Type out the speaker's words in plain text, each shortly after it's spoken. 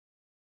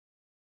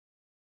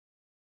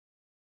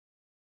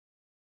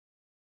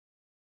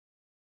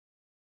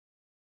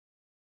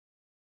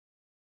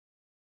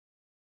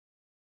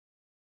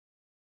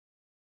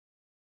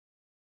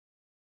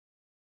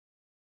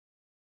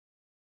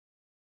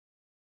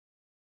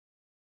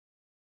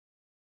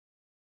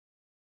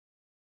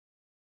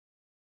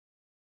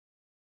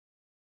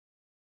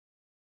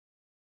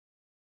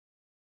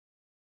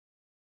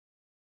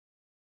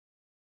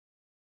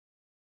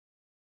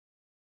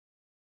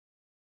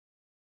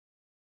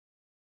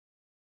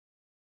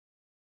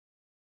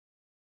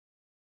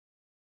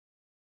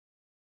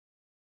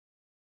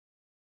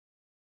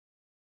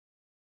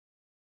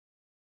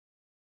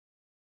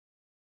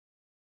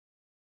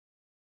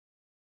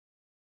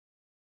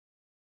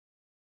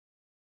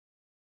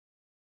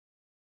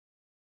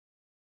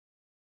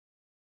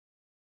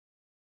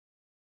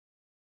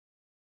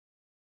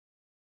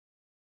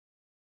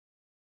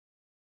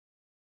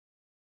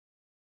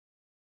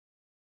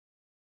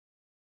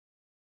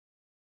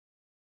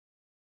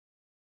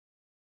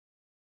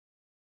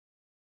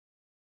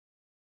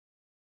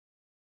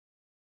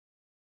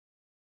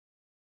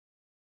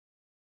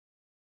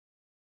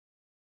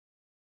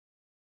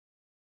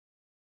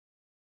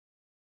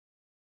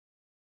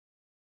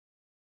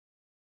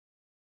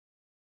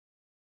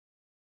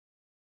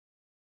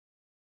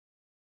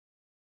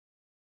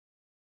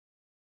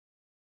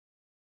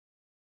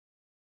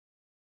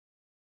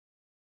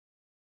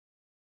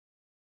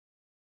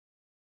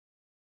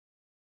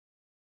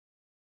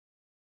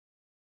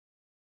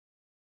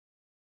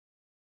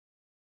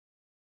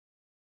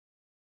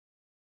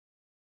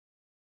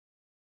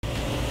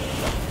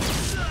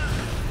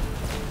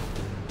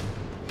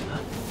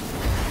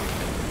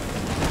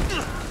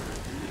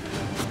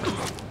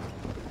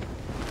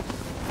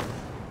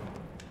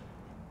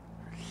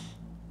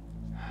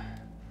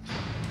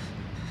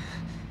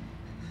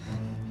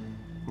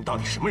你到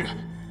底什么人？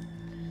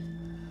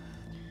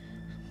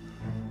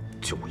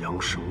九阳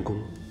神功。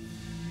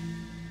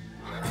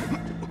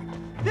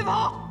别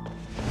跑！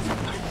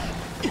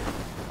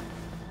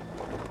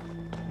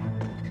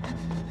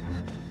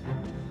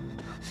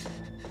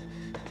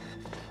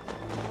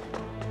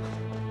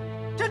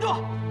站住！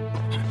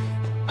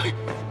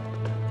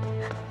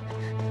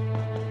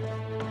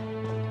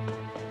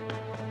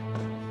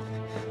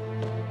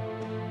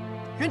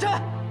元琛。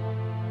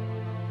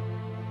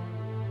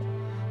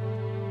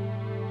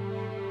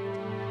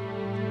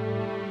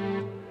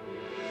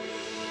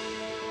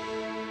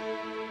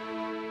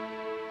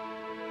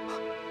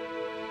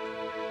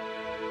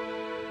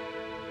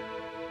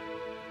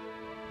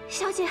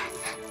 小姐，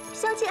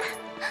小姐，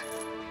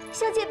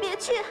小姐别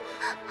去！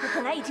我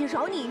本来已经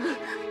饶你一命，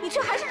你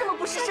却还是这么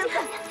不识身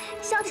份。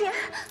小姐，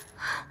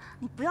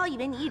你不要以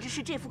为你一直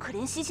是这副可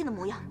怜兮兮的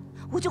模样，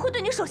我就会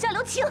对你手下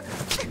留情。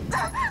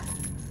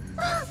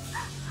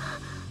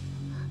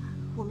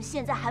我们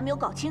现在还没有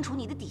搞清楚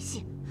你的底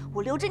细，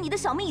我留着你的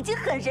小命已经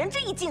很仁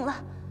至义尽了，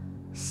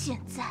现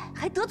在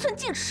还得寸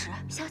进尺。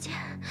小姐，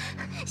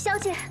小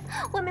姐，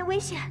外面危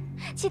险。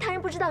 其他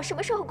人不知道什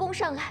么时候攻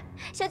上来，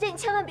小姐你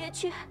千万别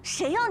去！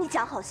谁要你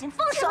讲好心？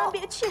放手！千万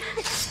别去！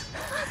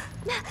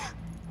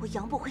我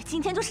杨不悔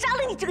今天就杀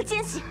了你这个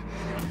奸细！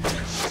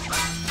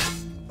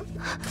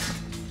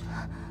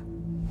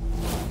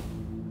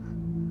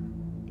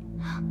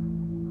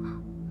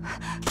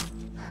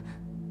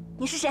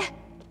你是谁？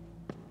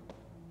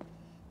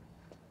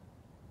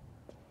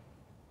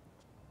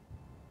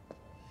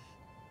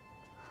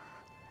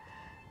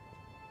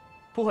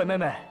不悔妹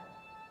妹。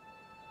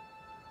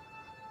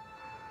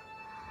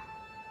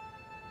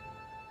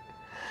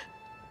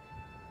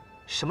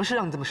 什么事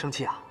让你这么生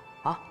气啊？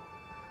啊！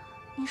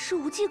你是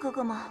无忌哥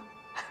哥吗？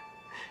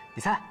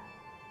你猜？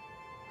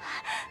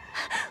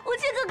无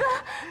忌哥哥！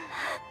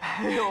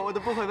哎呦，我的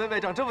不悔妹妹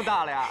长这么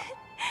大了呀！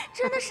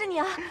真的是你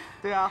啊？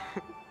对啊。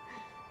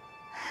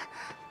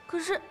可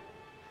是，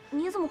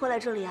你怎么会来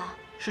这里啊？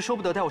是说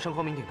不得带我上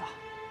光明顶的。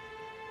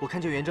我看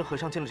见元真和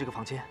尚进了这个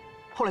房间，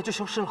后来就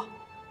消失了。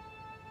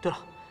对了，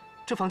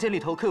这房间里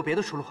头可有别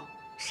的出路？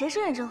谁是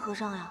元真和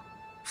尚呀？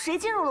谁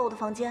进入了我的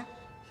房间？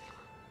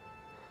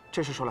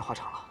 这事说来话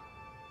长了，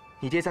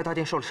你爹在大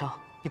殿受了伤，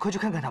你快去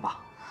看看他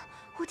吧。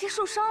我爹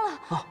受伤了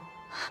啊！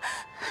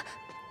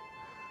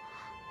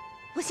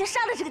我先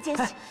杀了这个奸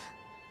细。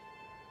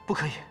不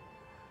可以。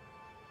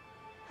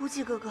无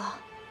忌哥哥，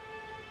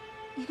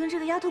你跟这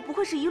个丫头不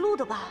会是一路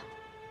的吧？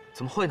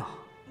怎么会呢？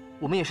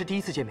我们也是第一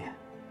次见面，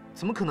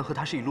怎么可能和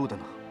她是一路的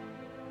呢？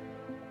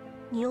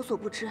你有所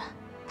不知，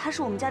她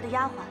是我们家的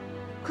丫鬟，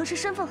可是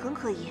身份很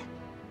可疑，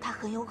她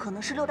很有可能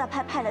是六大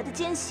派派来的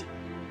奸细。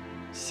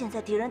 现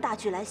在敌人大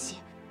举来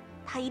袭，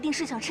他一定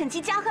是想趁机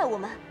加害我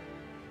们。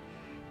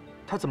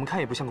他怎么看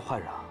也不像个坏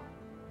人啊，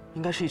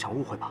应该是一场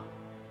误会吧？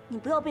你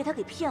不要被他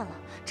给骗了，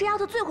这丫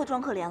头最会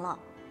装可怜了。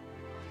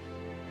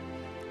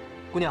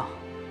姑娘，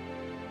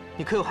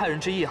你可有害人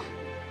之意啊？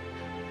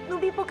奴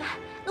婢不敢，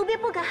奴婢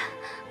不敢。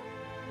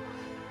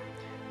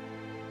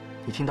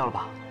你听到了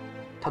吧？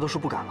他都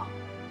说不敢了。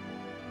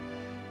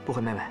不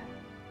悔妹妹，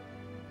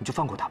你就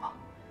放过他吧。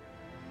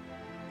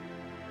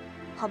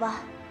好吧。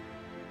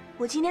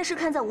 我今天是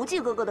看在无忌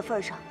哥哥的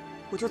份上，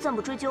我就暂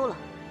不追究了。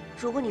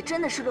如果你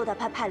真的是六大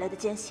派派来的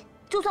奸细，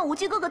就算无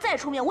忌哥哥再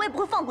出面，我也不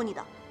会放过你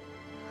的。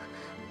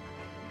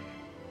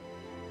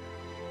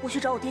我去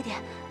找我爹爹。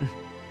嗯。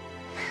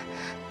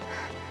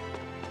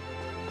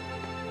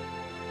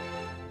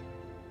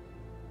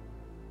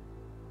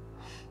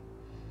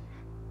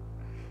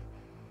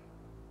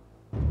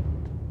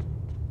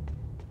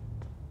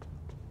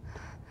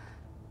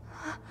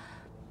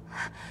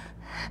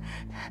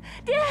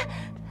爹。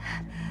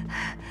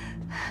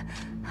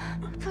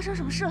 发生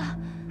什么事了？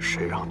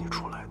谁让你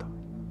出来的？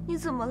你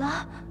怎么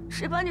了？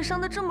谁把你伤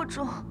得这么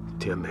重？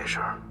爹没事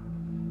儿，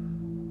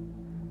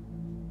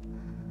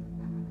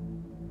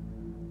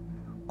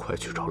快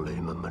去找雷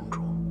门门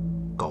主，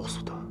告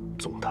诉他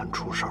总坛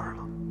出事儿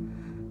了。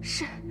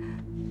是。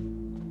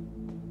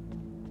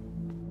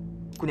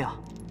姑娘，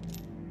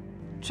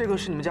这个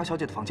是你们家小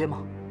姐的房间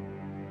吗？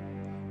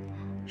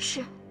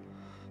是。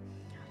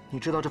你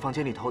知道这房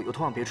间里头有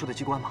通往别处的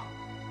机关吗？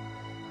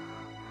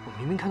我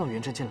明明看到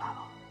元真进来了。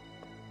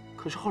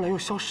 可是后来又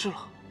消失了，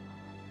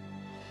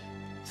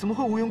怎么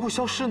会无缘故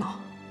消失呢？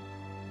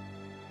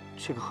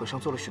这个和尚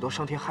做了许多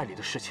伤天害理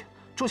的事情，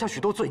种下许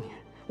多罪孽，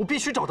我必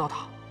须找到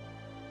他。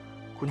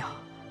姑娘，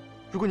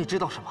如果你知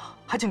道什么，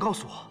还请告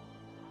诉我。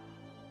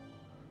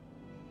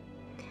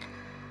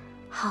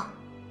好，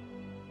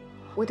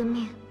我的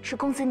命是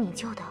公子你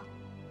救的，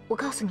我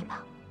告诉你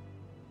吧。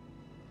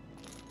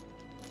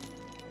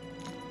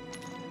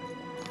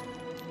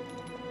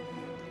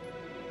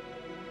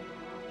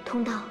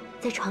通道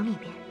在床里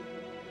边。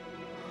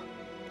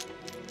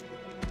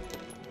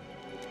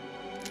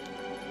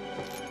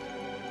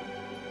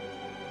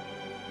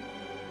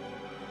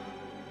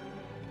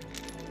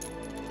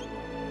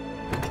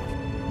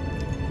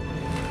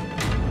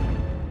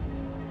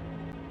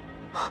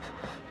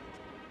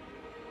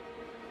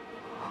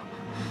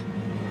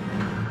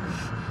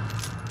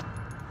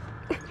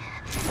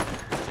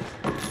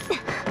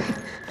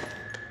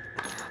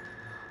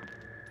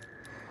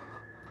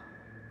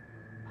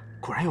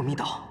然有密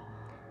道。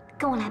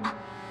跟我来吧。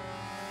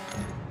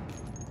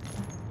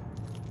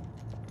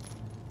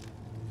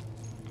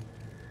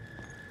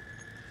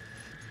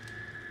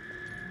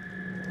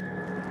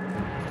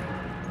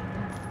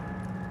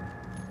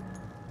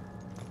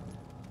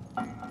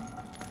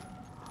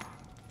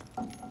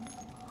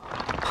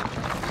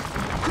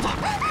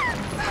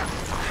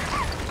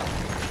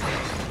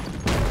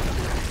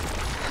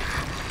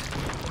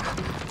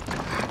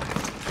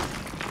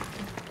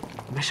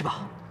没事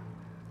吧？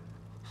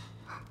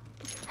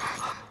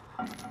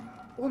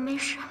我没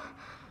事。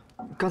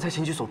刚才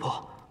情急所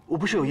迫，我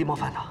不是有意冒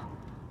犯的。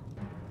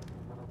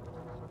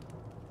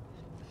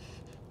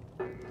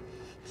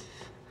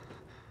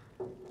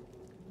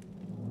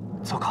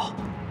糟糕，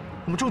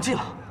我们中计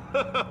了！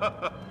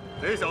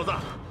贼小子，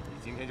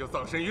你今天就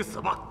葬身于此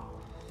吧，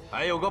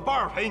还有个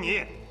伴儿陪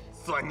你，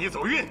算你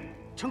走运。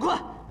陈坤，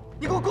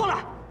你给我过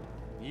来！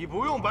你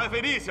不用白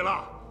费力气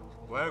了，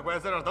乖乖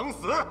在这儿等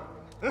死。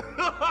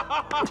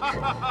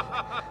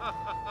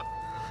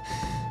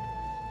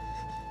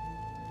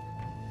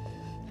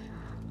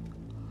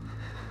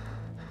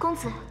公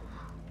子，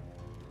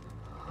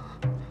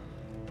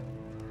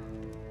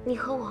你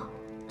和我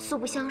素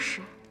不相识，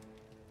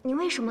你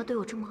为什么对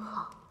我这么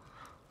好？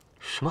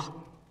什么？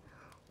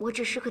我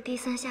只是个低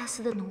三下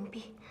四的奴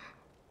婢，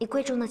你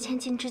贵重的千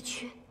金之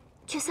躯，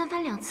却三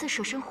番两次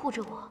舍身护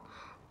着我。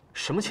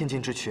什么千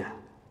金之躯？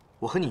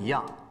我和你一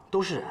样，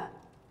都是人，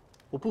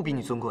我不比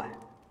你尊贵。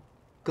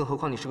更何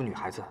况你是个女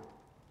孩子，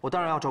我当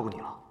然要照顾你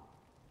了。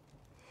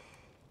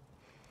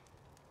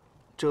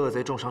这恶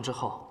贼重伤之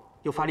后，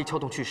又发力撬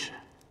动巨石，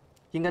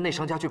应该内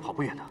伤加剧，跑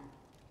不远的。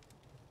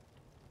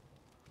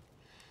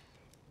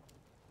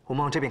我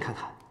们往这边看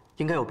看，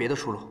应该有别的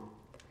出路。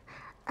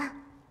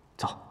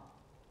走。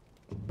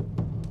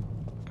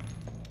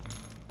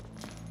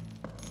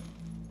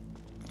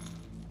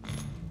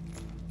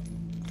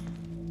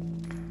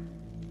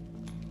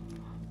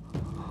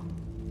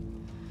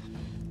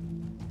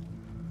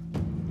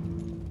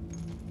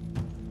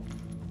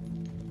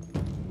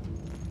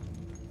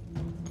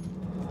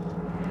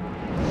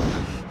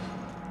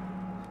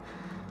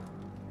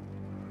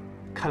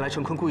看来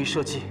陈坤故意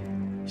设计，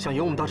想引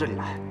我们到这里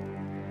来。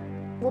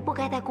我不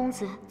该带公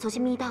子走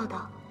进密道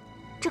的，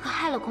这可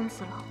害了公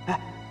子了。哎，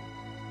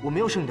我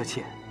没有生你的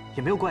气，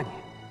也没有怪你，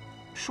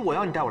是我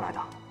要你带我来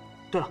的。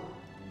对了，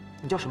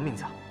你叫什么名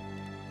字啊？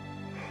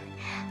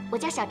我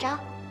叫小昭，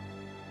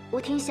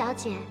吴婷小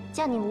姐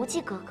叫你无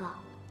忌哥哥。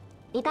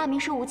你大名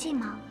是无忌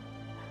吗？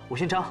我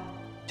姓张，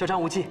叫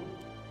张无忌。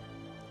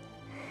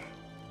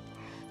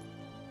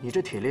你这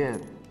铁链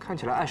看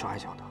起来碍手碍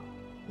脚的，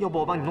要不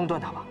我帮你弄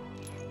断它吧？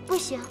不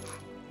行，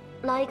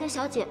老爷跟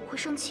小姐会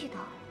生气的。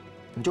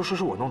你就说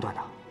是我弄断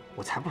的，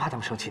我才不怕他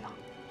们生气呢。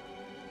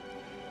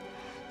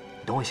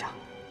你等我一下。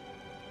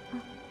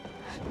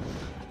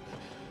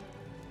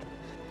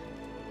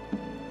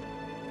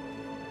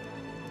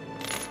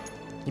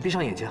你闭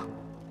上眼睛。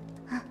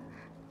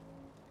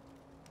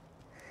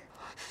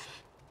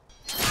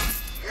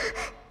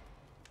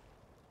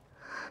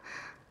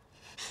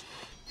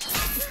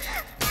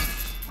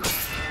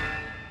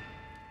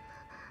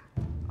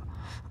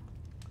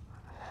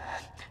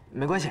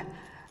没关系，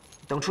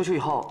等出去以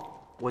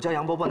后，我叫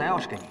杨伯伯拿钥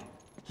匙给你，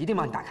一定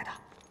帮你打开它。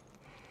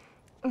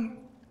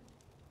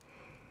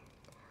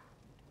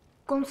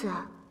公子，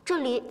这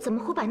里怎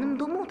么会摆那么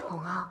多木桶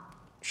啊？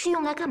是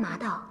用来干嘛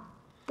的？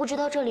不知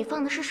道这里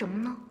放的是什么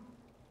呢？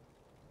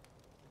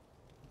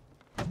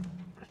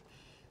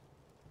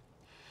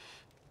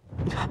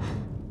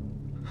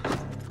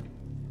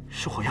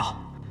是火药。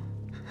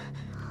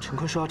陈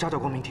坤说要炸掉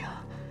光明顶，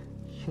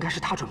应该是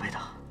他准备的。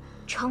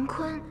成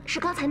坤是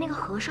刚才那个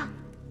和尚。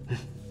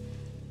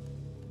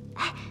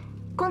哎，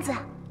公子，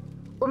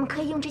我们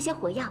可以用这些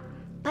火药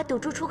把堵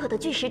住出口的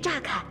巨石炸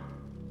开。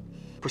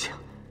不行，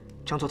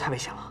这样做太危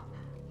险了，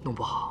弄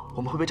不好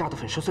我们会被炸得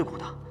粉身碎骨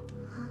的。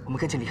我们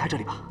赶紧离开这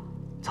里吧，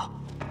走。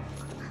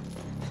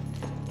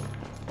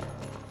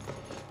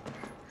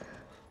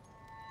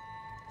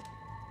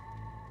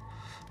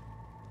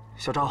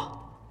小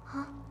昭，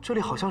这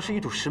里好像是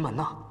一堵石门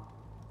呢。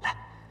来。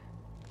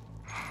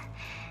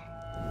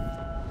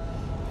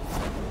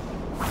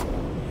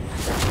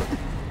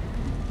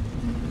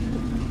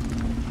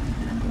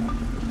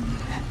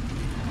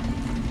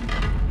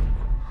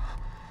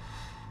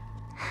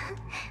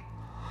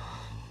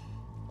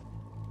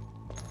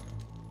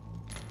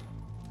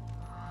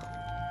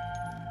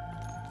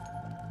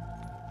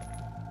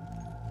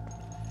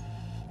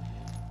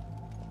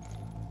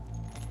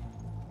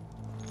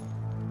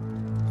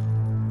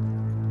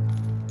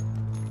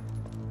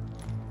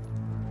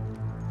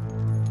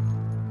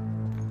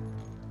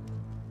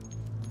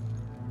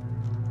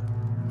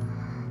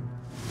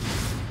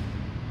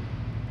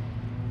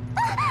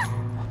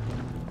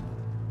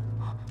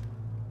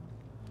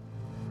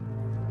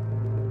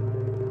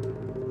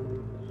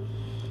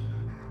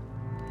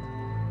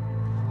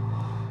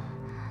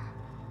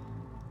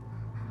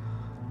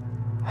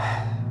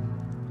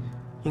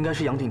应该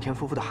是杨顶天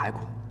夫妇的骸骨。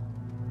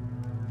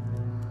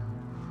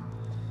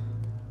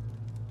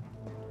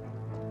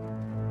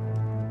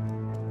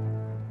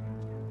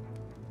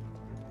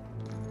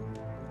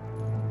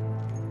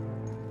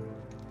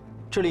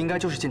这里应该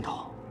就是尽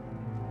头，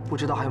不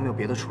知道还有没有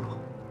别的出路。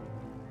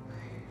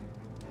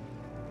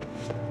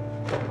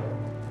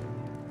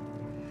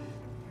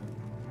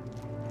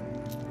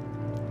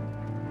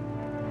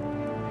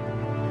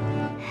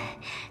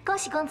恭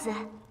喜公子！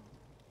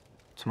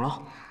怎么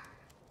了？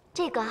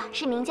这个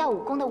是明教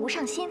武功的无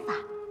上仙法。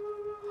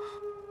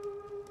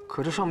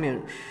可这上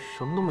面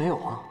什么都没有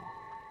啊！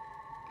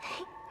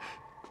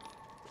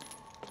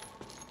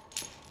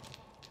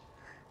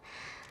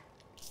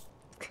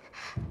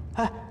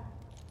哎，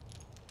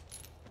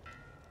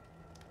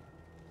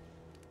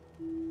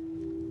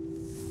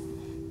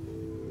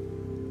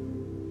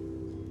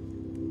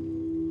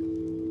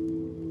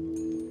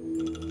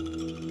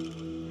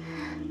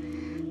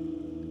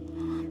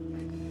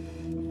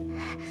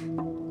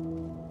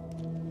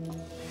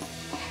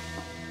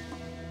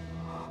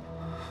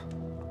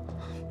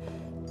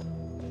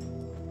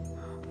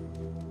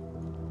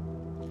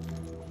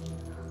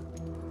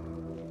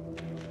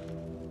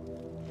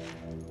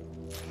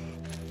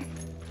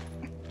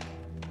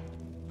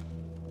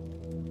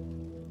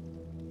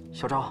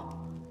小昭，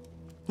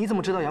你怎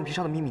么知道羊皮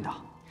上的秘密的？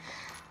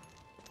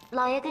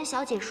老爷跟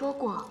小姐说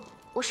过，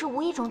我是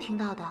无意中听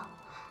到的。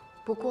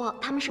不过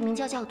他们是明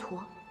教教徒，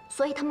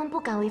所以他们不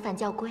敢违反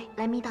教规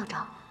来密道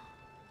找。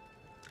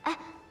哎，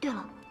对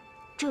了，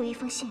这有一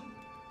封信，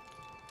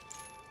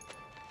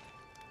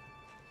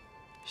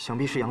想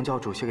必是杨教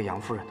主写给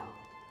杨夫人的，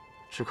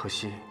只可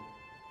惜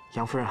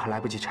杨夫人还来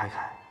不及拆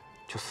开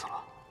就死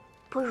了。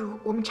不如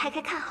我们拆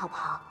开看好不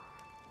好？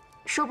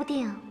说不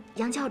定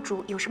杨教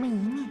主有什么遗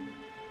命。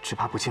只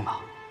怕不尽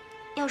吧。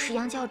要是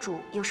杨教主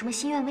有什么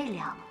心愿未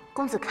了，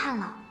公子看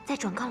了再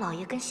转告老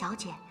爷跟小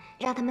姐，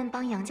让他们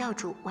帮杨教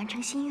主完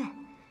成心愿，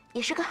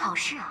也是个好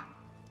事啊。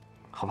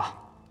好吧。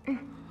嗯。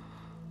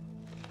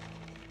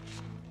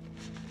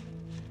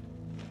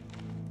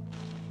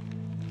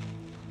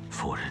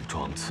夫人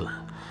庄次，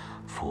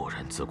夫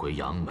人自归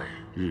杨门，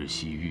日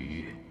夕郁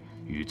郁，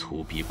与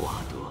粗鄙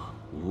寡德，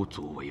无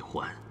足为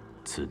患。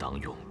此当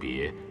永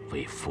别，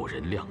为夫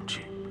人亮之。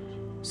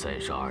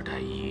32代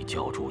以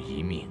教主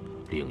遗命，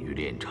令于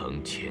练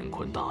成乾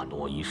坤大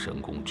挪移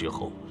神功之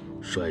后，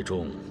率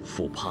众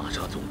赴帕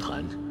沙总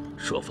坛，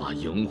设法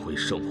迎回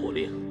圣火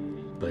令。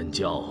本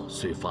教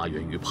虽发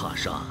源于帕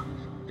沙，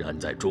然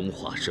在中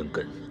华生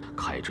根，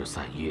开枝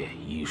散叶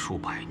已数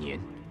百年。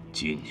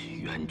今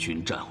元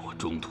军战我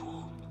中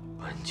途，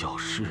本教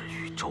誓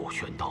与周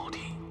旋到底，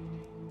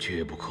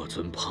绝不可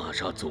遵帕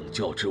沙总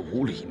教之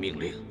无礼命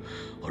令，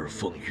而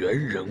奉元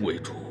人为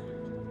主。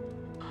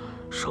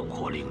圣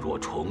火令若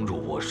重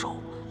入我手，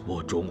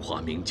我中华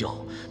明教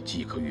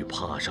即可与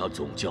帕沙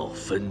总教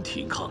分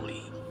庭抗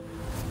礼。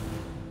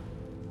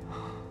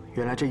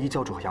原来这一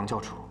教主和杨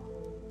教主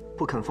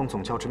不肯奉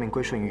总教之命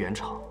归顺于元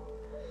朝，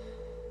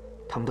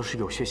他们都是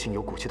有血性、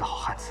有骨气的好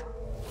汉子。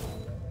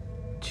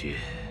借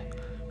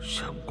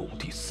神功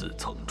第4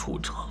层出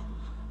场，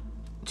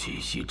即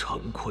系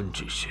成坤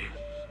之时，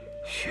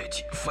血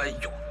气翻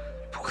涌，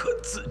不可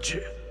自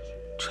制，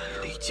真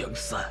力将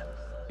散，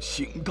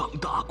行当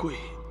大贵。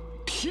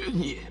天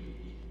也，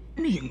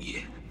命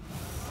也。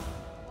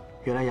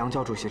原来杨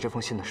教主写这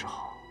封信的时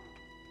候，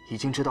已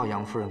经知道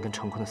杨夫人跟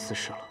成坤的私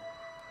事了。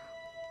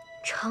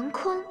成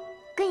坤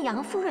跟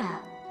杨夫人？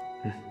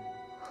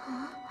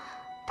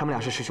他们俩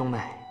是师兄妹，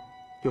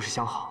又是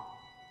相好。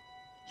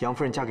杨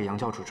夫人嫁给杨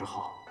教主之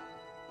后，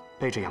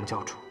背着杨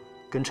教主，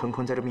跟成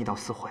坤在这密道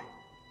私会。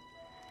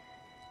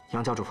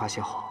杨教主发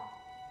现后，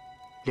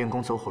练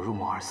功走火入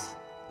魔而死，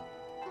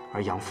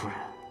而杨夫人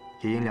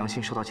也因良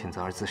心受到谴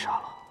责而自杀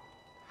了。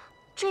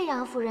这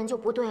杨夫人就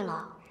不对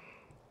了，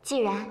既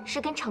然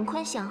是跟成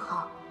坤相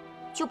好，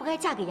就不该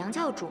嫁给杨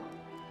教主；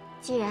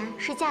既然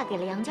是嫁给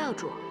了杨教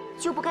主，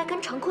就不该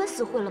跟成坤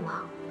私会了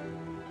吗？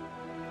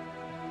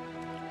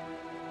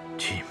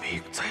其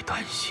命在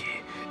旦夕，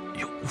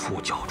有负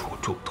教主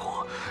重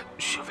托，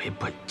是为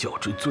本教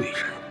之罪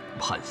人。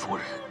盼夫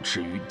人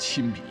至于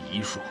亲笔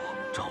遗书，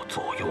召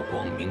左右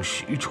光明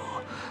使者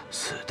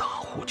，4大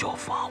护教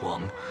法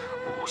王，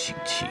无姓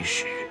其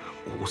实，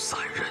无散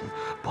人，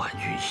半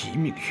于一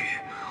命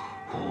曰：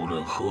无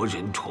论何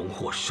人重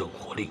获圣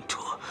火令者，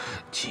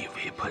即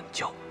为本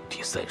教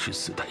第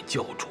34代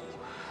教主。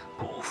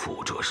不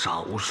服者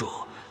杀无赦，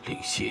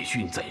令谢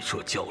逊暂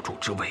设教主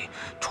之位，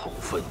处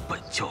分本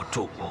教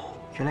重务。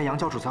原来杨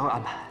教主才会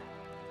安排，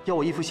要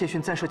我义父谢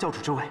逊暂设教主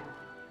之位。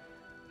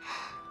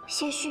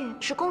谢逊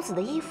是公子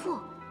的义父。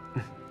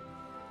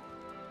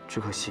只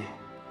可惜，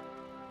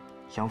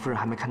杨夫人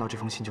还没看到这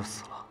封信就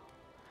死了。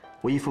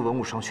我义父文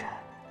武双全，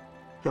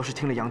要是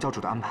听了杨教主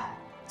的安排，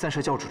暂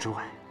设教主之位，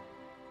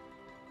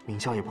明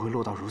教也不会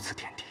落到如此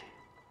田地。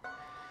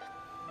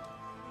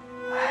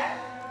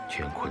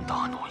乾坤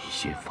大挪移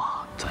心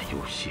法暂由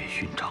谢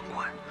逊掌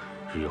管，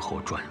日后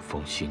转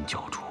封新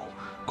教主，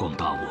广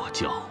大我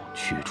教，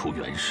去除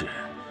元氏，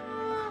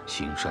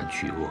行善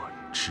去恶，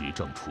持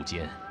正除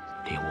奸，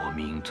令我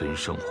明尊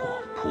圣火，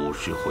普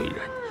世惠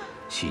人，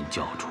新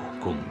教主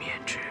共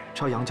勉之。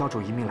照杨教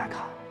主遗命来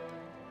看，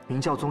明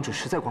教宗旨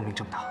实在光明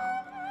正大，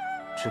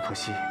只可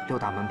惜6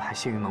大门派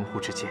陷于门户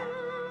之间，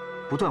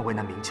不断为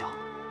难明教，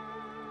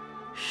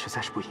实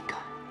在是不应该。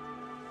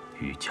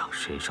欲将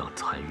身上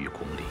残余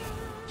功力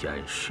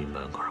掩饰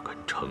门儿跟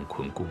成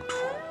坤共处，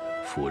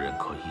夫人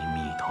可以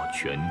密道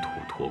卷土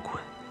脱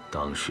困。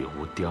当时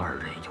无第二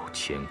人有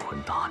乾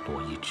坤大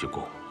挪移之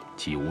功，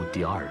即无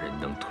第二人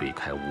能推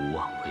开无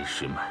妄为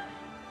师门。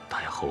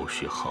待后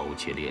世豪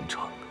杰练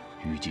成，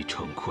预计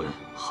成坤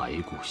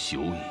骸骨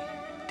休矣，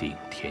定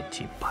天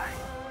尽白。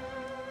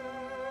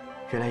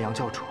原来杨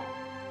教主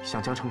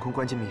想将成坤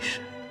关进密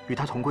室，与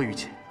他同归于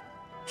尽，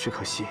只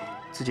可惜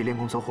自己练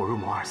功走火入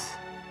魔而死，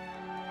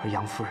而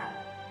杨夫人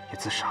也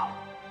自杀了，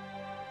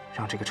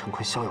让这个成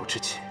坤逍遥至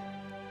极。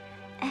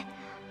哎，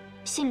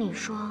信里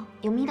说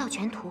有密道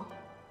全图。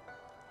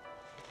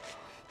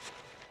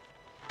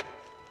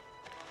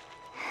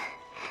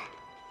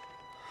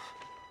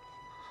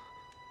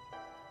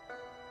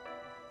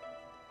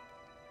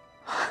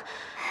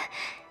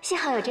幸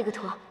好有这个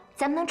图，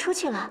咱们能出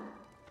去了。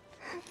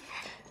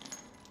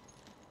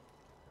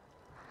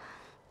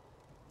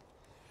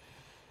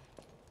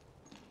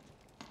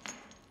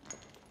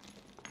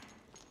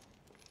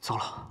糟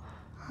了，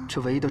这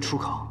唯一的出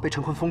口被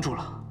成坤封住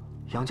了。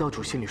杨教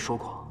主信里说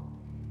过，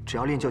只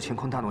要练就乾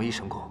坤大挪移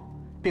神功，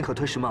便可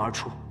推石门而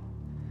出。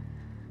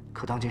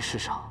可当今世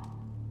上，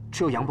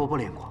只有杨伯伯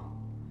练过，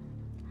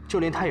就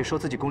连他也说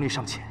自己功力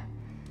尚浅。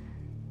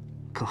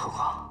更何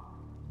况，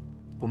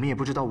我们也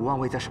不知道无妄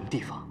位在什么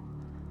地方。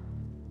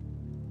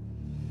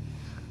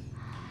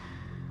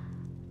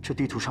这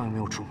地图上又没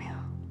有注明，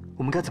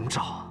我们该怎么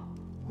找啊？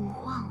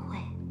无妄位，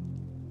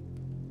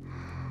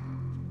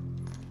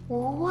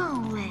无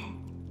妄位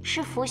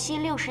是伏羲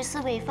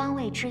64位方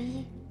位之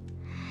一，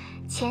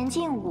乾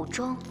进午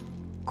中，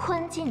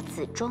坤进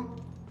子中，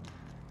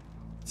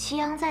其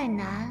阳在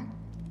南，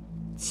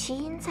其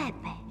阴在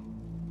北。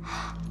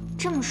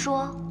这么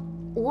说，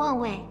无妄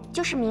位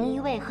就是明夷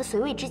位和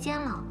隋位之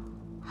间了，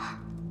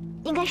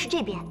应该是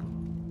这边。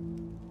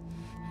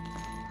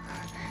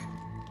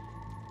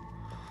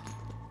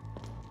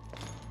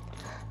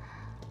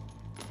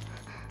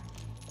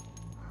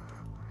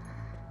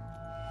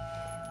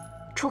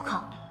出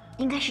口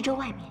应该是这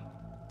外面。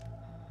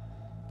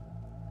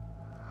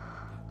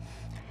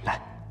来，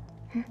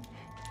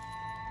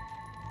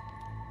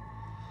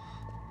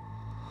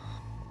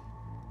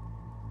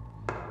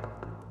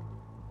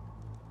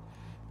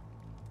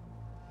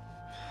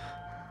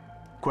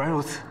果然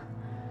如此。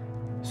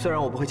虽然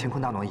我不会乾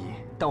坤大挪移，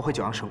但我会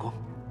九阳神功，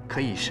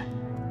可以一试。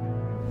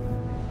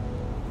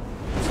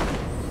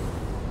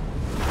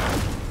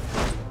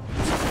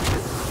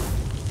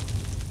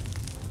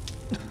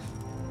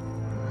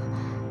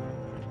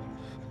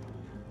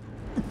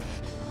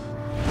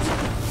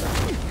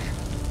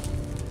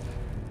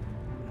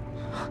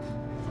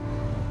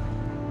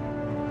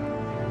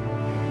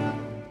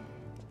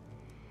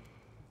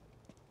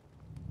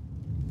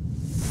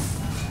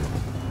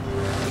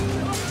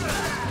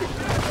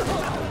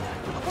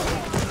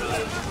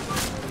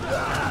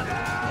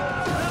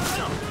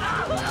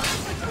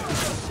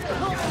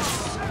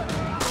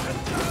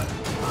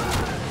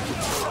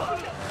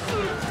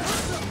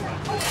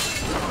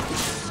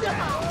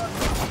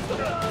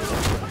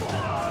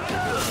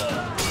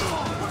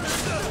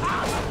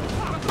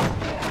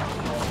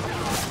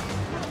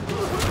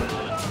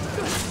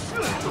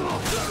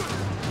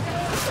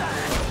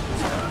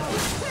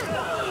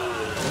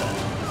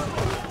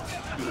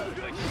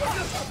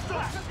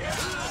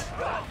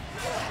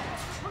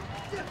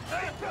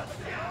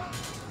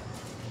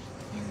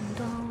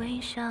朵微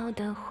笑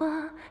的花，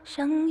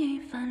像一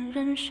番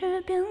人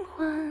世变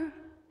幻，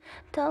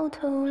到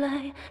头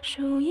来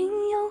输赢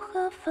又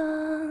何妨？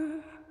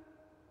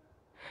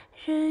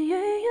日与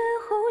月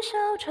互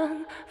消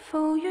长，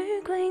风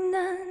与归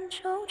难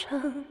惆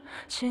怅。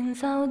清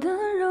早的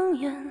容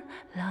颜，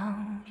老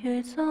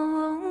于昨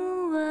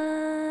晚。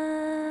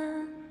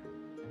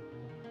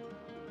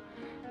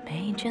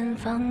眉间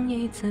放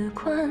一字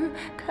宽，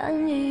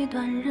看一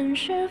段人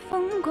世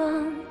风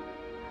光。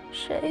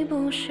谁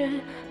不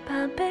是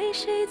把悲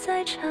喜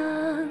在尝？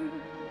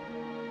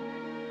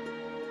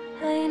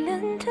爱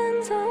恋天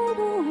走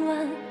不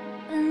完，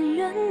恩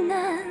怨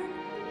难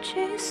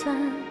计算。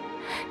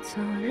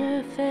昨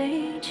日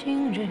非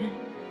今日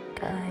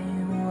该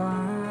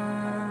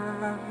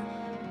忘。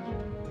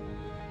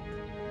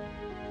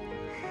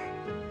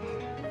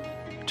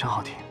真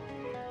好听。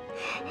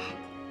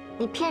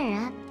你骗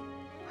人！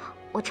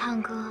我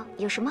唱歌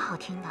有什么好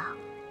听的？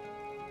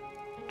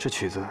这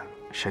曲子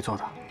谁做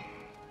的？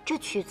这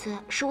曲子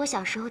是我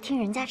小时候听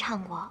人家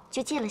唱过，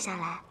就记了下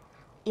来，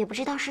也不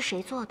知道是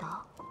谁做的。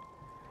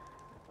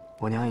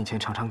我娘以前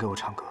常常给我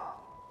唱歌，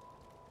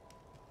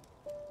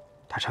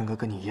她唱歌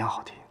跟你一样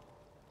好听。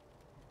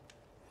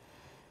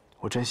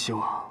我真希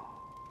望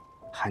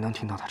还能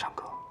听到她唱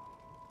歌。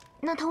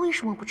那她为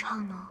什么不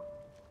唱呢？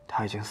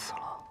她已经死了。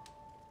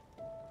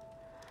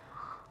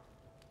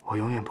我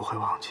永远不会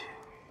忘记，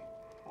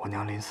我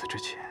娘临死之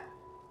前，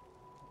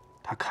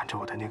她看着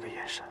我的那个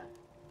眼神。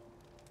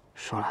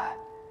说来，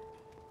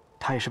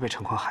她也是被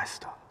成坤害死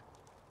的。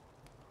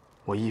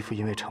我义父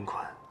因为成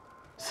坤，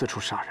四处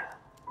杀人，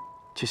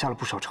结下了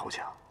不少仇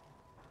家。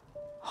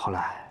后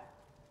来，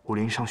武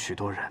林上许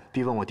多人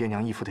逼问我爹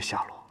娘义父的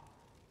下落，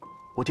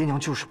我爹娘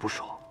就是不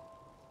说，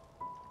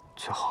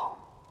最后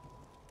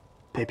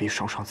被逼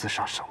双双自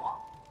杀身亡。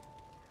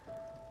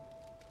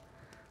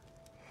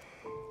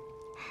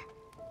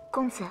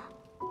公子，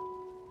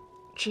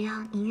只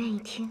要你愿意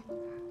听，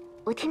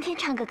我天天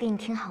唱歌给你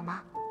听，好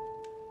吗？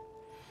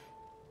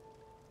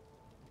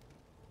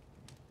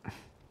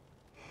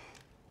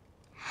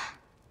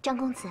张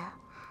公子，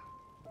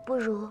不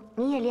如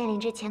你也练练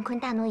这乾坤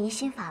大挪移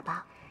心法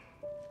吧，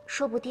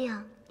说不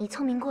定你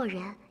聪明过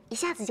人，一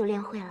下子就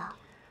练会了。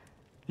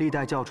历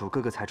代教主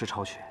个个才智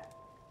超群，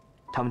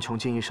他们穷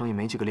尽一生也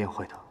没几个练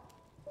会的。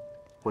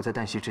我在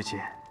旦夕之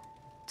间，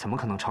怎么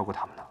可能超过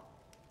他们呢？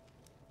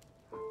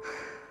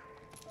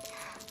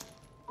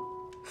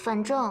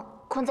反正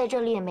困在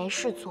这里也没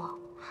事做，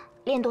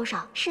练多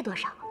少是多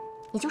少，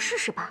你就试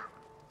试吧。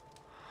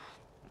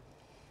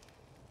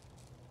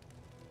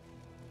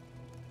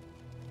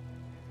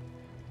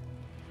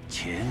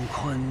乾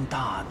坤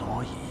大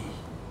挪移，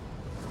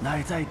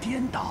乃在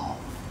颠倒，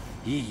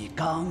一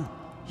刚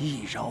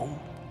一柔，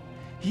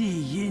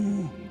一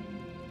阴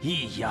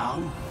一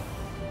阳，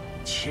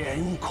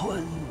乾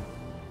坤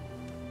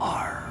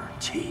二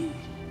气。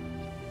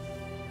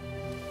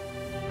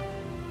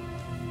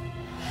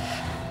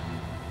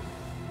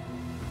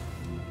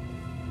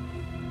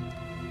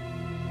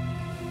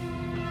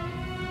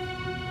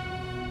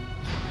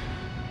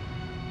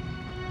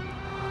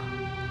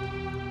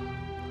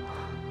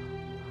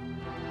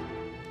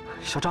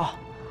小昭，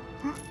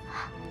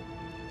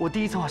我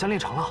第一层好像练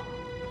成了。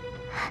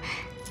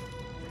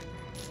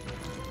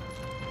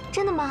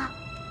真的吗？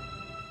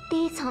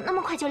第一层那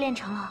么快就练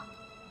成了？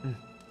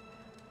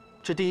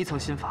这第一层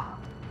心法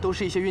都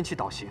是一些运气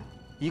导行、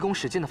移功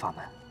使劲的法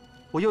门，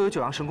我又有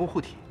九阳神功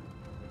护体，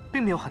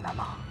并没有很难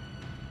吧？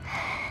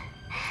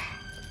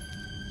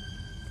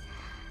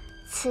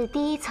此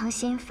第一层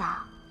心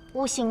法，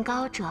悟性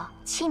高者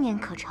7年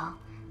可成，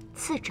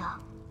次者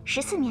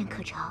14年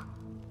可成。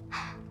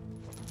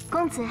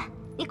公子，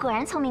你果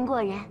然聪明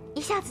过人，一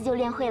下子就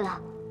练会了。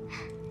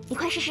你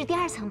快试试第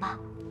2层吧。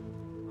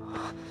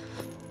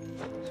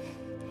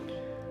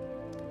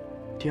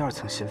第2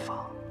层心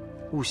法，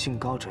悟性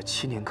高者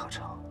7年可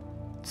成，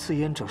次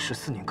焉者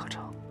14年可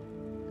成。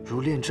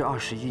如练至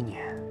21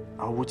年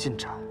而无进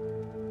展，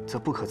则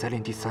不可再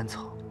练第3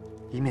层，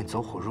以免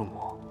走火入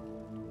魔，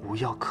无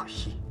药可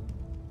医。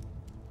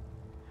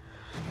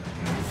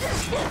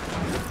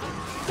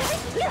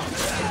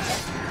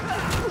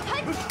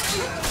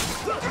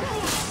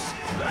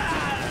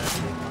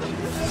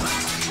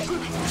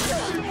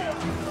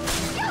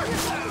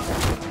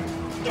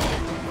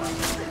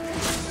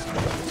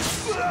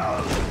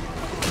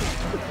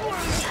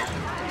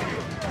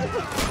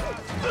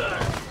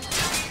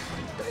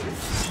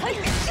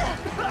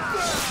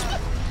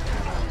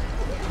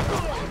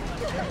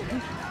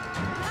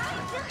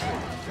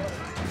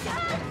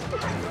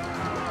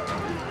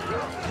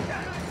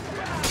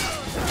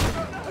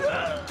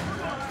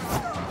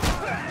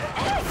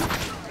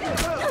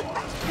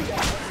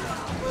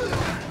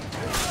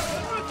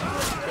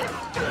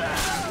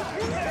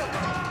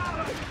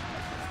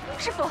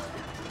师傅，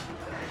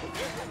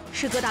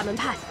是各大门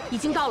派已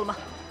经到了吗？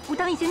武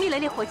当已经立了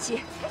烈火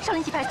旗，上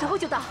林几派随后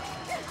就到。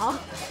好，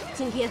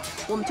今天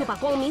我们就把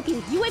光明顶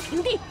夷为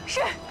平地。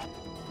是。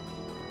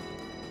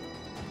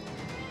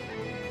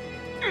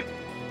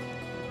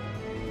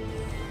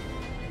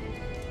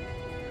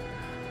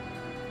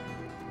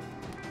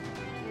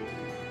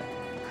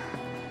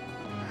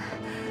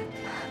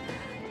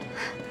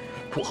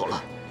不好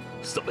了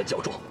，3门教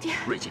主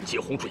瑞金接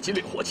红水晶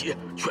烈火旗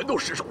全都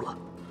失手了。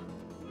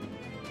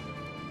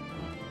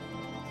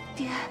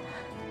爹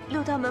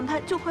，6大门派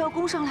就快要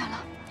攻上来了。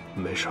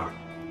没事儿，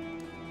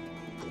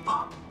不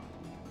怕，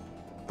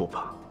不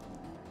怕。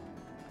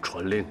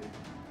传令，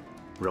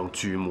让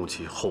巨木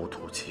旗、后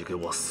土旗给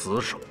我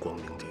死守光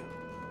明顶，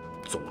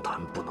总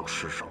坛不能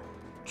失守。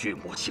巨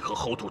木旗和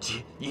后土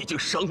旗已经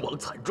伤亡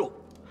惨重，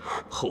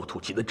后土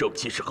旗的正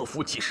骑士和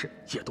副骑士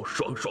也都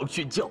双双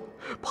殉教，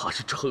怕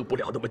是撑不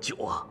了那么久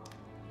啊。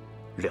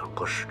2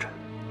个时辰，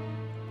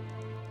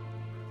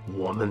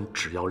我们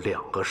只要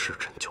2个时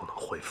辰就能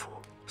恢复，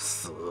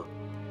死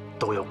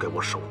都要给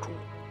我守住。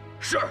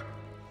是。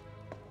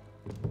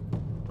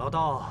老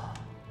道，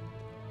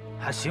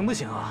还行不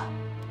行啊？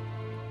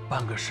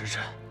半个时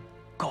辰，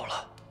够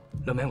了。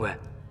冷面鬼，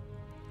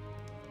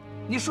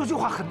你说句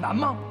话很难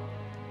吗？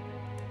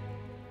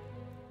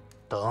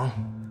等。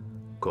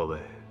各位，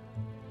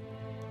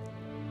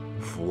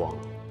福王，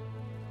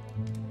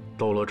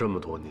斗了这么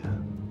多年，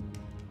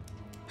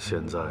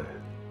现在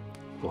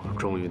我们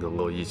终于能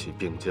够一起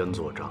并肩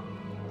作战，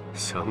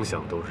想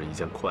想都是一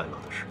件快乐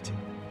的事情。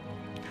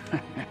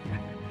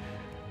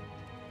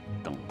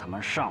等他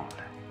们上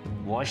来，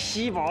我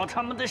吸饱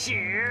他们的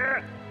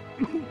血。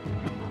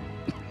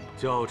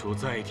教主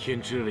在天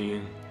之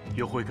灵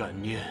也会感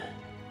念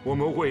我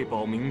们为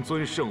保明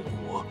尊圣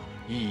火，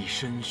以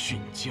身殉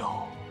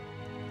教。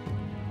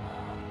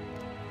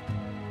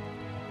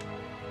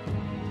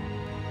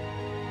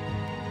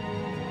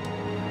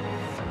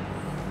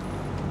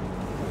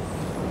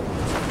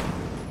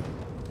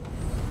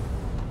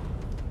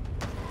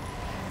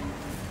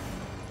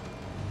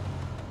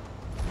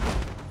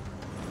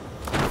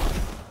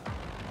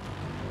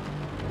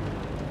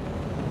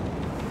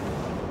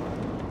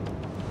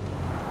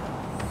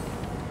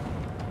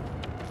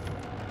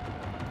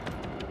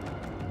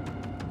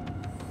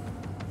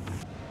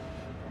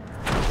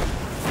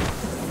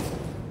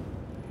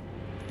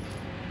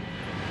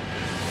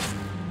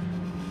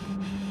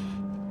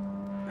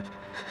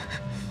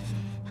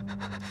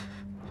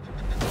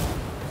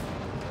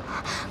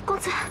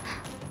子，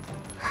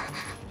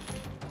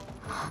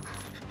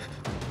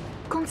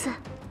公子，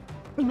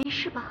你没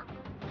事吧？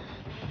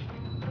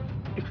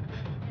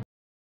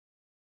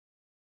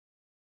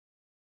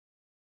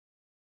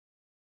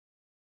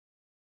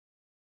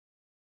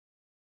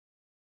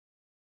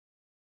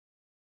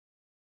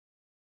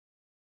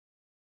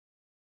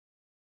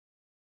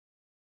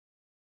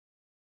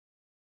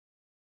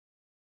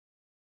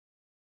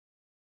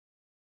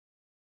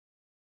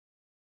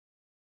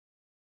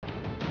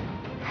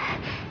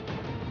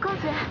公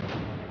子，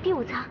第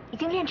5层已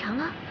经练成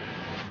了。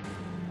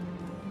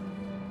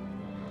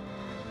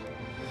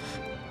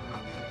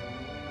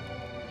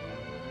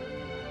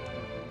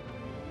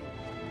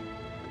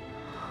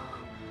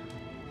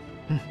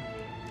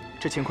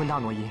这乾坤大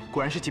挪移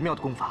果然是极妙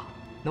的功法，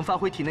能发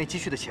挥体内积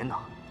蓄的潜能。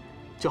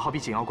就好比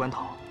紧要关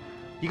头，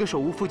一个手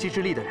无缚鸡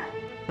之力的人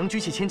能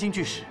举起千斤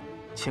巨石，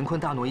乾坤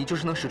大挪移就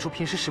是能使出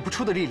平时使不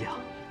出的力量。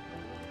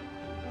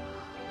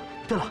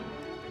对了，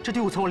这第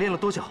5层我练了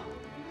多久？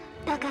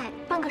大概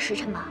半个时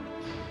辰吧。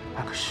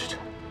半个时辰。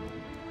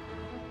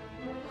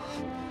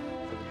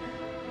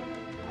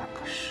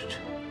半个时辰。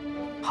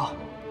好，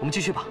我们继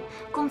续吧。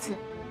公子，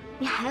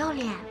你还要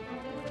练，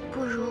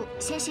不如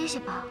先歇歇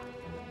吧。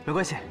没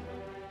关系，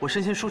我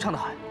身心舒畅的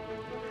很。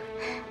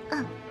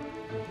嗯。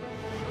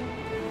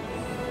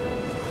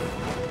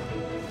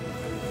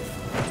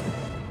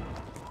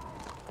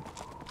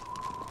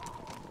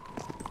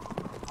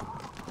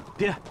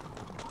爹，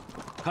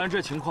看来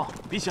这情况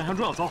比想象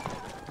中要糟，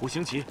五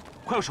行旗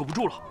快要守不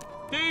住了。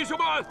弟兄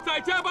们，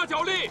再加把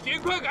脚力，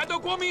尽快赶到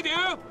光明顶。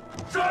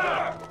是。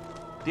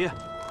爹，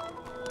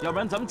要不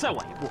然咱们再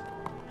晚一步，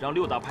让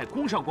6大派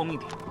攻上光明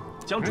顶，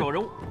将主要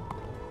人物。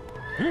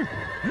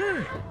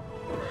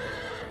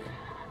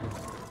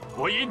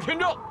我尹天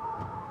正，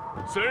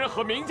虽然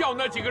和明教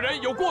那几个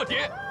人有过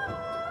节，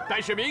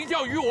但是明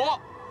教与我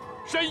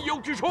深有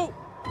之处，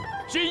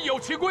心有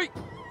其归。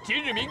今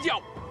日明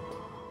教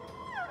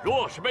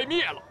若是被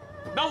灭了，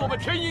那我们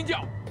天鹰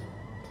教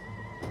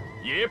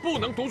也不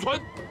能独存。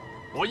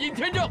我尹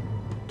天正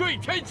对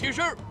天起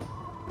誓，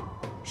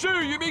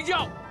誓与明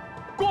教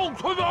共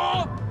存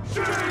亡。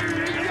誓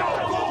与明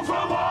教共存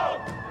亡。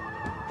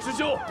师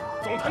兄，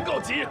总坛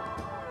告急，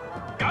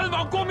赶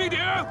往光明顶。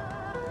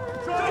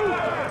是。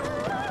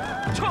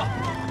撤！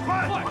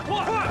快！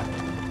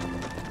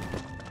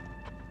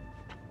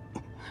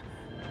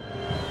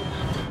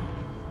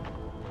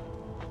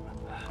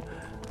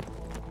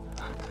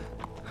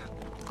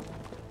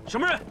什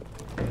么人？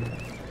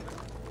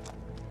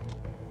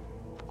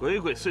鬼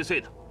鬼祟祟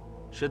的，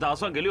是打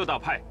算给6大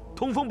派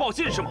通风报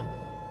信是吗？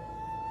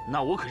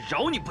那我可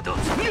饶你不得！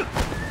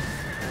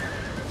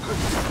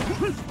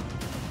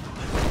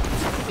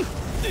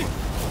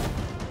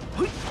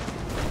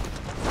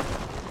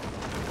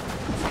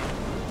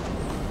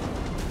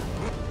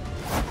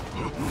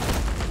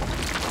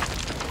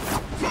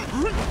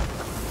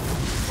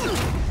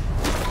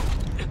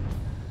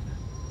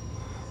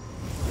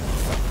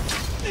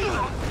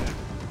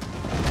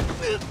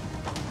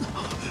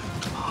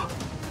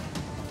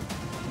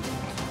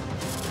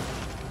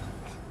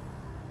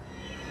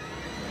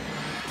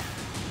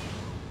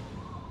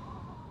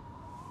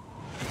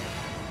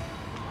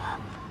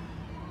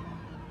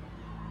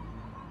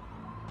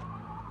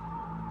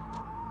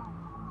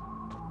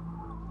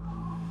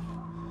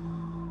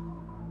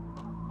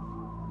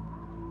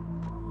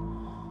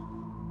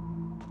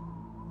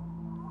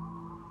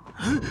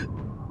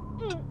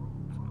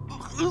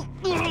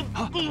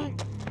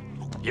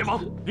阎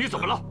王，你怎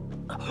么了？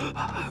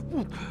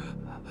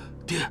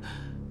爹，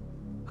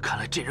看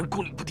来这人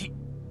功力不低。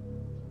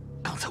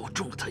刚才我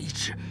中了他一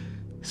指，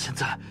现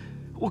在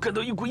我感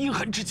到一股阴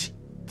寒之气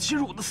侵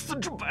入我的四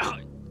肢百骸。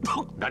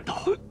难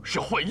道是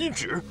幻阴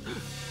指？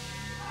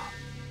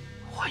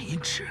幻阴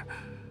指？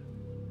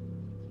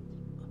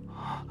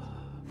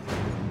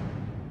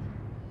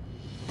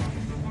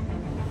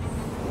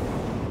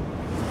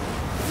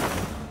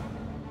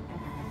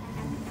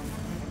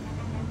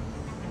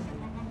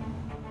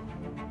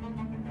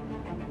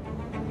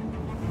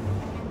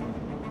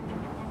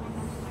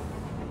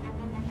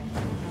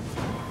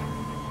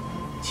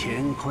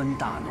乾坤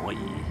大挪移，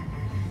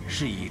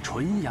是以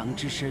纯阳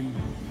之身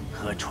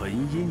和纯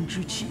阴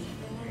之气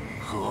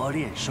合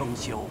练双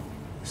修，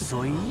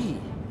随意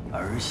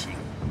而行。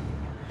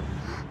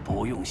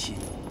不用心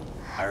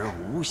而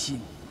无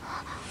心，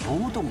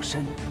不动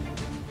身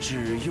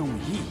只用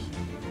意，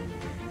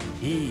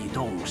意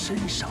动身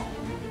少，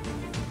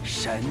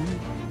神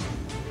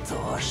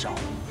则少。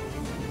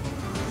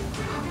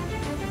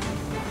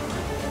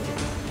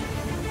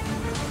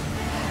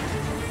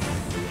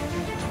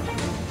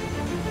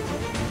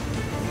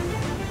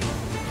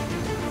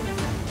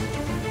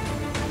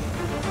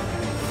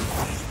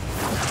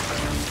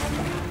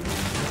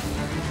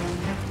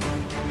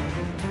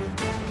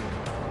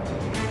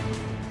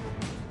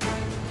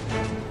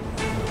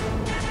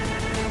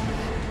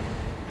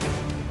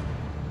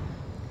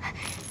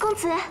公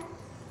子，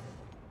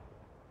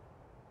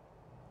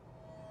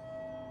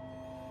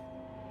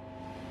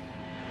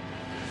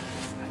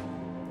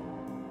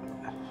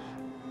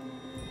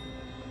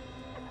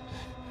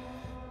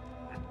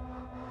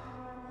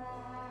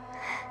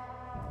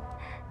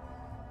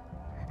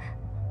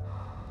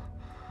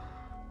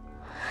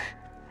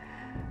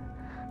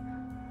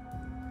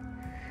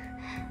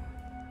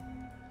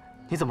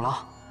你怎么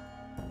了？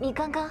你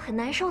刚刚很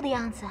难受的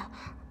样子，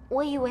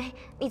我以为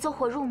你走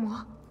火入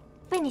魔，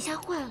被你吓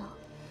坏了。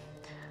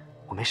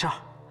我没事儿，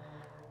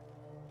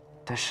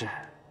但是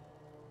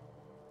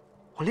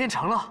我练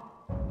成了。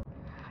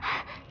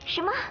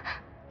什么？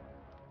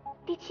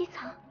第7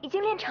层已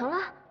经练成了？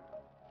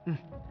嗯，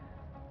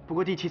不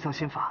过第7层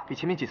心法比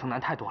前面几层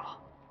难太多了，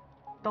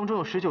当中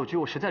有19局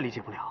我实在理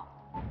解不了，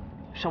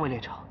尚未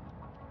练成。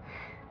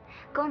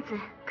公子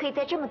可以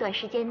在这么短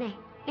时间内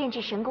练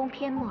至神功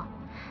篇末，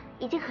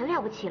已经很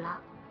了不起了。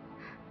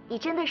你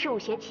真的是武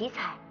学奇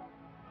才。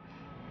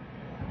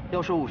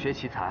要说武学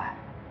奇才，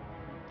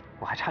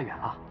我还差远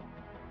了。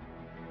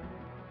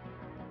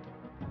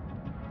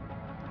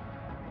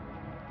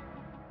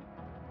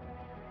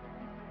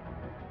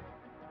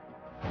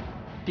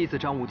弟子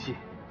张无忌，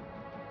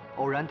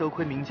偶然得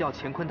窥明教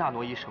乾坤大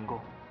挪移神功，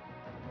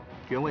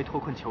原为脱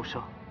困求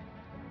生，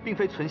并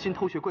非存心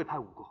偷学贵派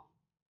武功。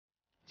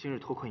今日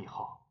脱困以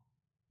后，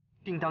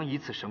定当以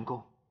此神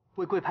功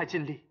为贵派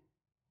尽力，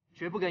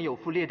绝不敢有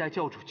负列代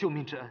教主救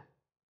命之恩。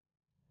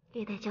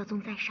列代教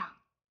宗在上，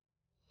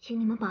请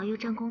你们保佑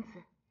张公子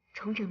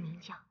重整明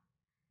教，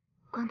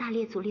光大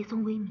列祖列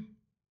宗威名。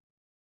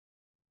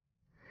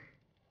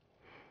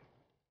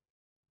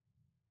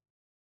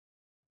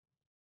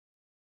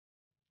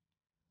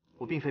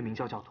我并非明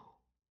教教徒，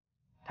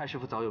太师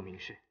傅早有明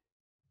训，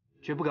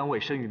绝不敢委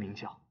身于明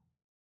教。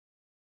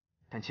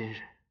但今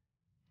日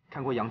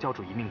看过杨教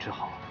主一命之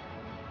后，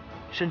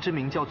深知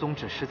明教宗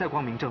旨实在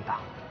光明正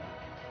大，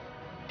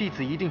弟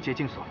子一定竭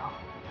尽所能，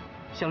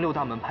向6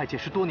大门派解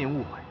释多年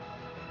误会，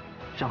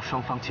让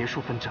双方结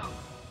束纷争。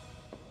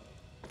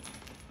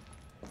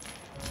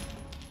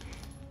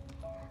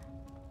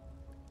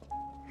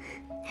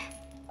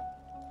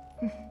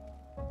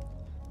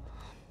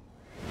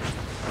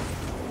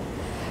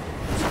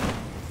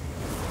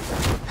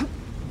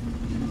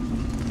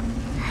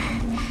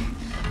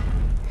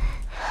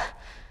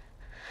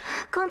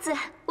公子，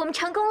我们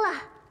成功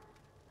了。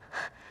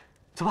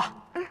走吧。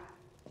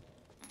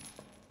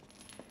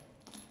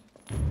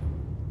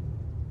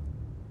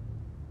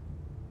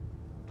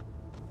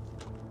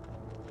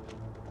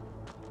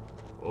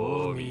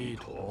阿弥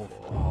陀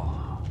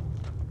佛。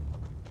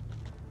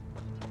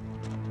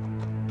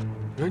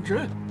元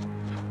真，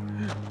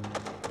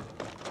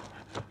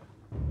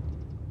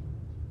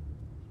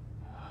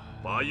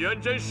把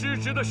元真失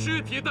职的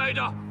尸体带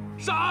着，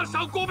杀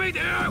上光明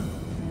顶！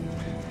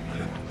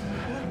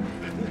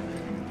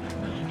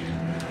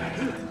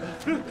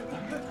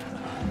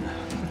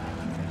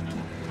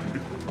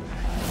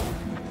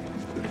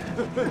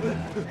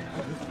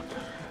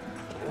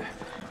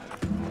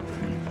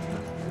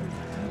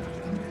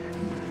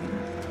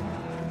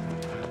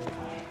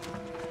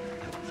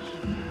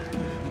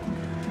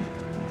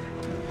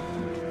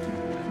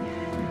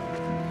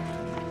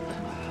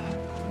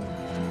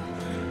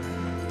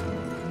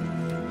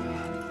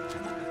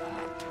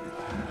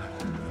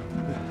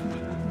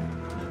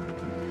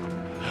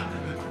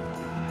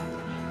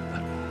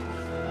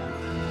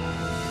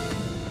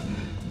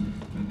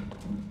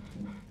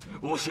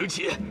五行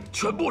旗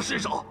全部失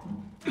守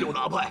，6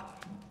大派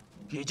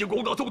已经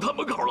攻到宗坛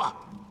门口了。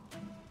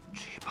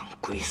这帮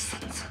龟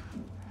孙子，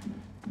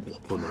我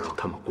不能让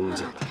他们攻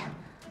进来，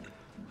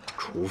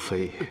除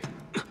非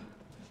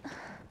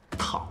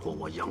踏过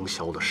我杨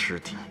逍的尸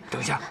体。等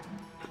一下，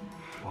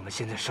我们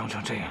现在伤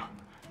成这样，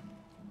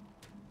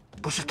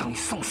不是等你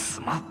送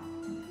死吗？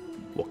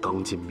我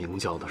刚进明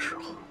教的时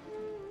候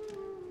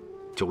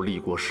就立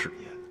过誓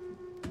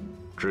言，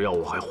只要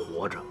我还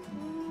活着，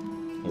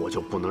我就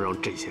不能让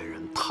这些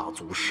人踏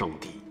足圣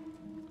地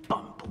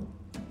半步。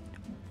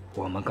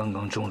我们刚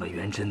刚中了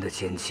元真的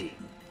奸计，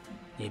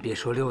你别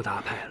说6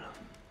大派了，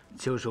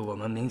就是我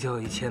们明教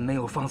以前没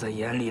有放在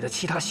眼里的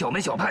其他小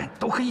门小派，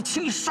都可以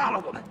轻易杀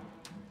了我们。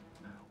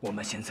我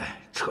们现在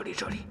撤离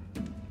这里，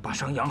把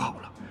伤养好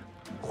了，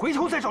回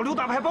头再找6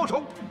大派报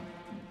仇。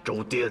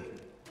周颠，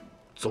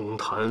宗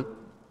坛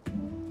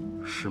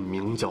是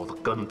明教的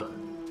根本，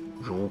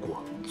如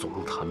果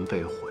宗坛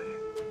被毁，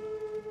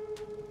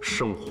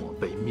圣火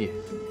被灭，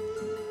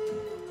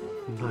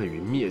那与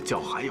灭教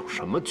还有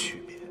什么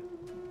区别？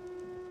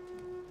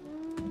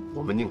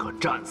我们宁可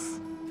战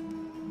死，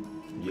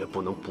也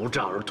不能不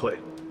战而退。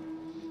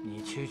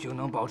你去就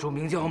能保住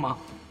明教吗？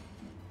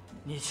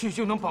你去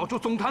就能保住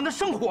宗坛的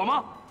圣火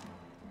吗？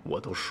我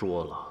都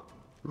说了，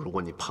如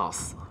果你怕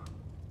死，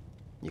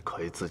你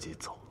可以自己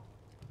走。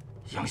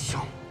杨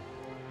逍，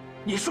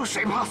你说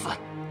谁怕死？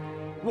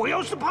我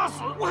要是怕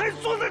死，我还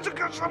坐在这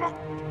干什么？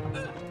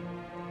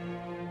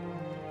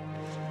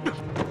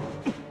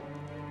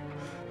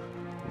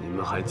你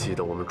们还记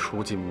得我们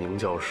初进明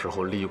教时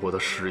候立过的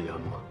誓言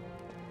吗？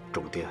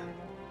周颠，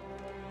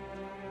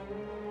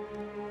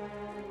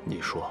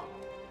你说，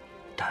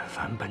但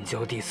凡本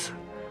教弟子，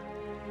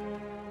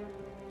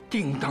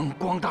定当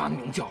光大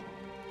明教，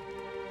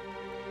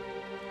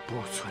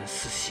不存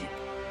私心，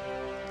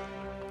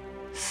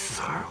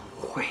死而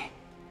无悔。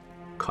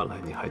看来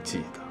你还记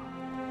得。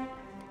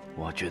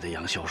我觉得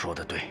杨逍说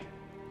的对，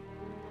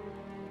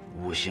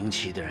五行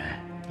旗的人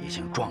已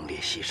经壮烈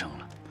牺牲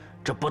了，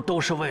这不都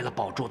是为了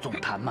保住总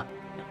坛吗？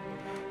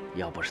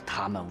要不是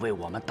他们为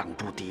我们挡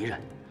住敌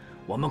人，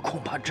我们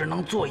恐怕只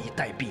能坐以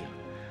待毙了。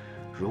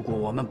如果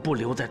我们不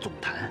留在总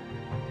坛，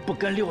不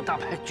跟六大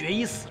派决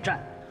一死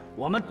战，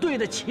我们对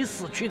得起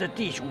死去的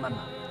弟兄们吗？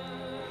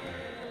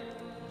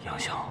杨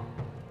兄，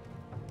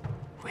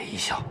微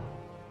笑，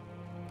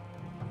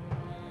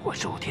我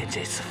周天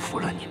这次服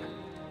了你们。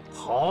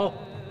好，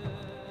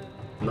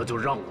那就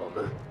让我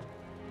们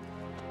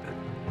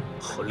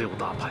和六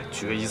大派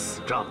决一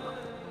死战吧。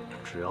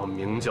只要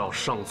明教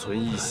尚存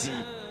一息，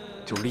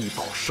就力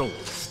保圣武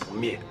不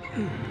灭。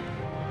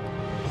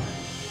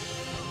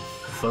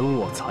焚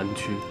我残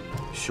躯，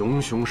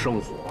熊熊生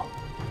火，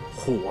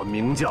护我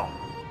明教，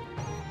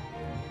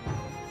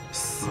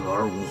死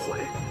而无悔。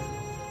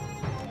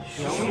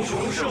熊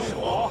熊圣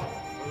火，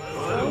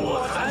焚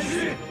我残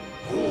躯，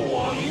护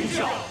我明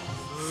教，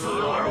死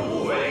而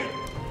无悔。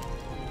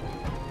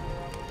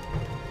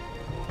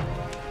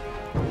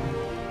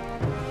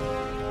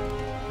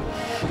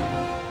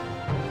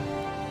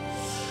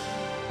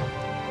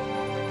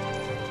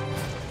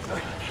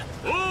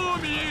阿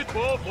弥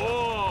陀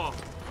佛。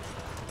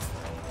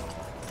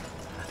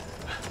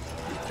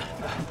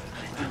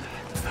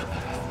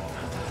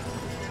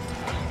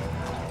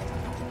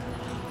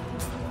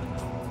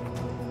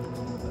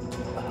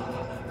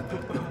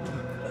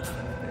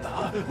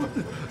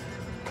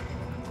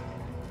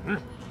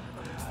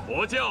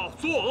佛教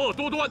作恶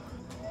多端，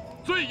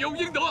罪有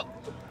应得。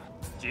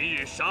今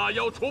日杀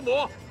妖除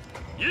魔，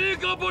一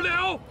个不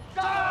留。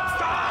起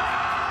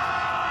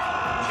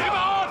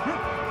马！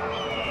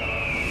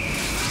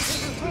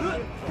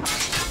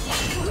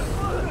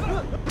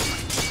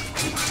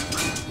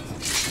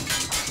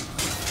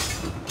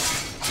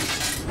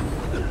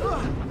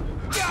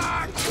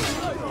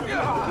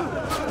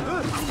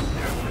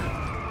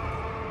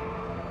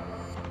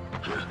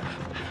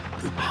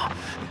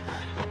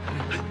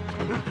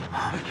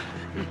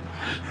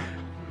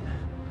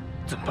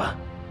怎么办？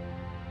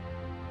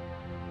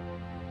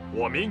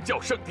我明教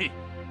圣地，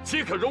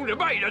岂可容忍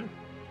外人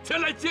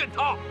前来践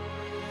踏？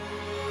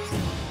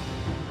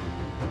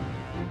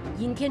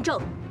尹天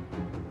正，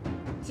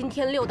今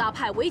天六大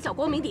派围剿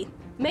光明顶，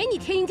没你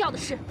天鹰教的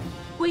事，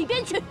滚一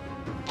边去！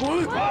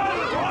滚！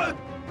滚！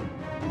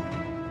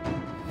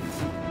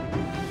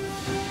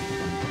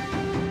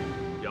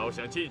要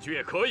想进去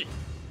也可以，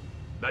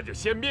那就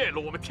先灭了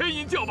我们天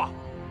鹰教吧。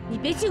你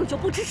别敬酒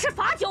不吃吃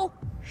罚酒。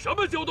什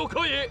么酒都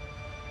可以。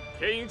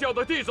天鹰教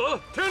的弟子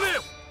听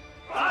令。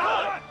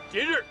今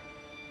日，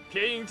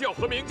天鹰教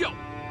和明教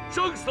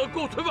生死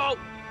共存亡，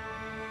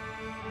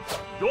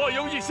若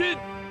有一心，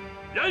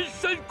人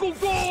身共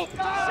诛。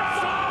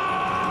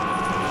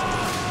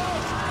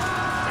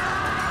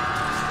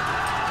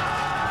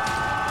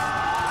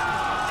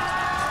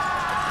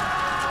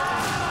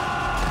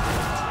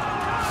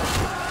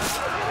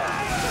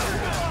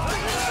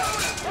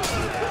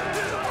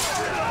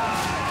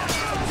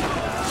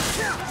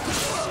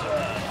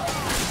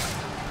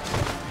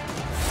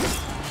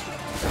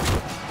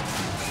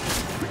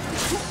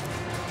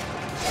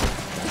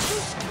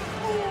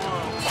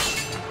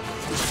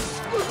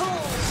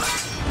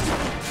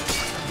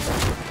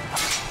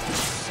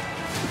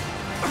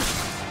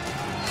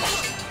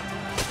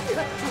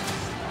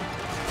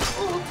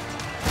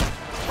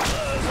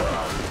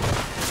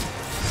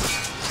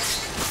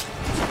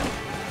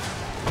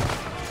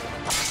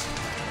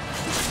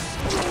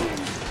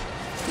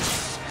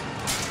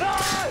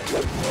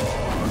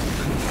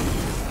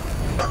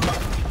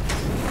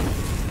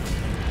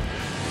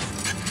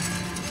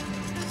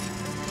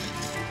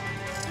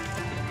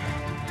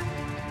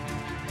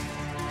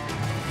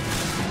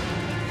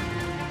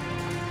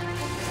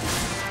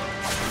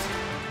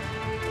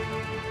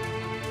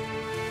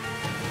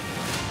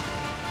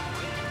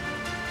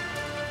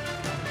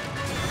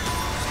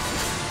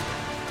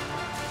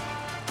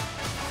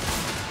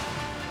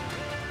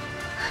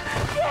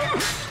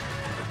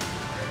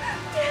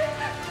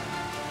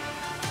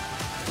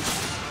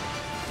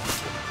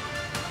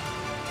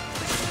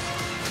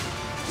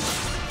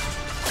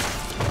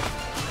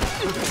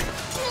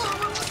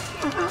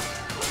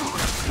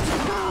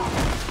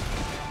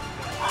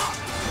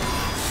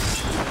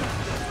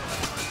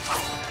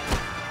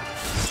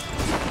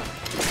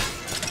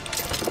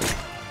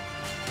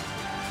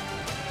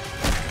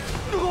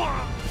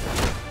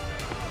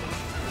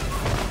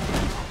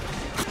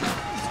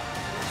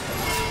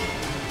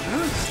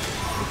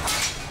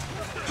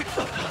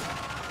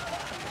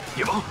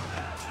野王，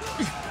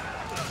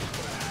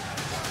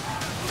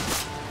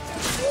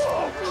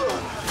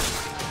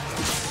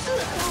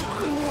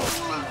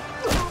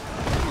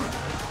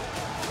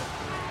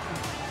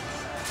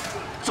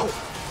走！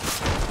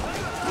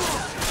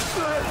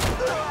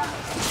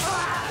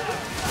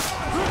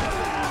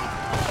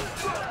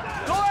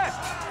各位，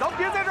咱们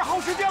别在这儿耗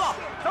时间了，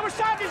咱们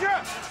杀进去！杀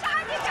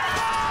进去！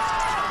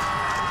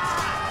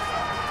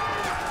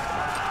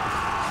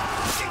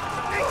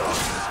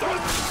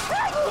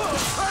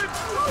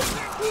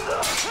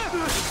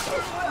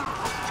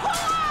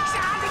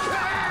杀进去！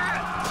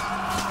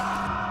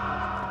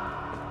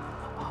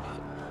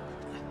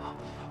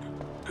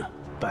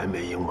白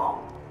眉鹰王，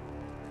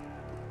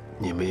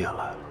你们也来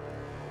了。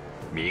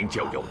明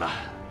教有难，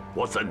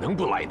我怎能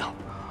不来呢？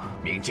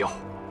明教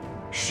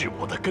是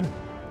我的根。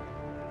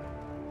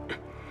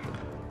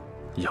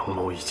杨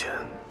某以前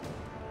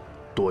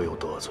多有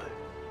得罪，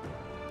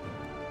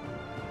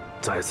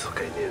再次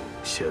给您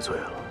谢罪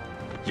了。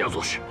杨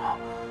左使，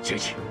请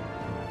起。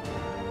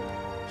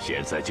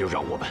现在就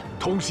让我们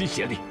同心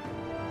协力，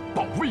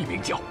保卫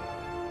明教。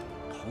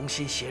同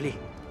心协力，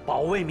保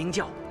卫明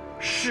教，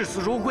视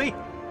死如归。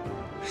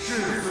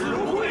视死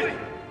如归。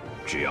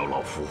只要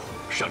老夫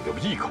尚有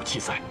一口气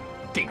在，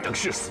定能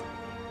誓死，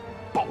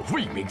保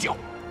卫明教。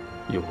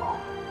鹰王，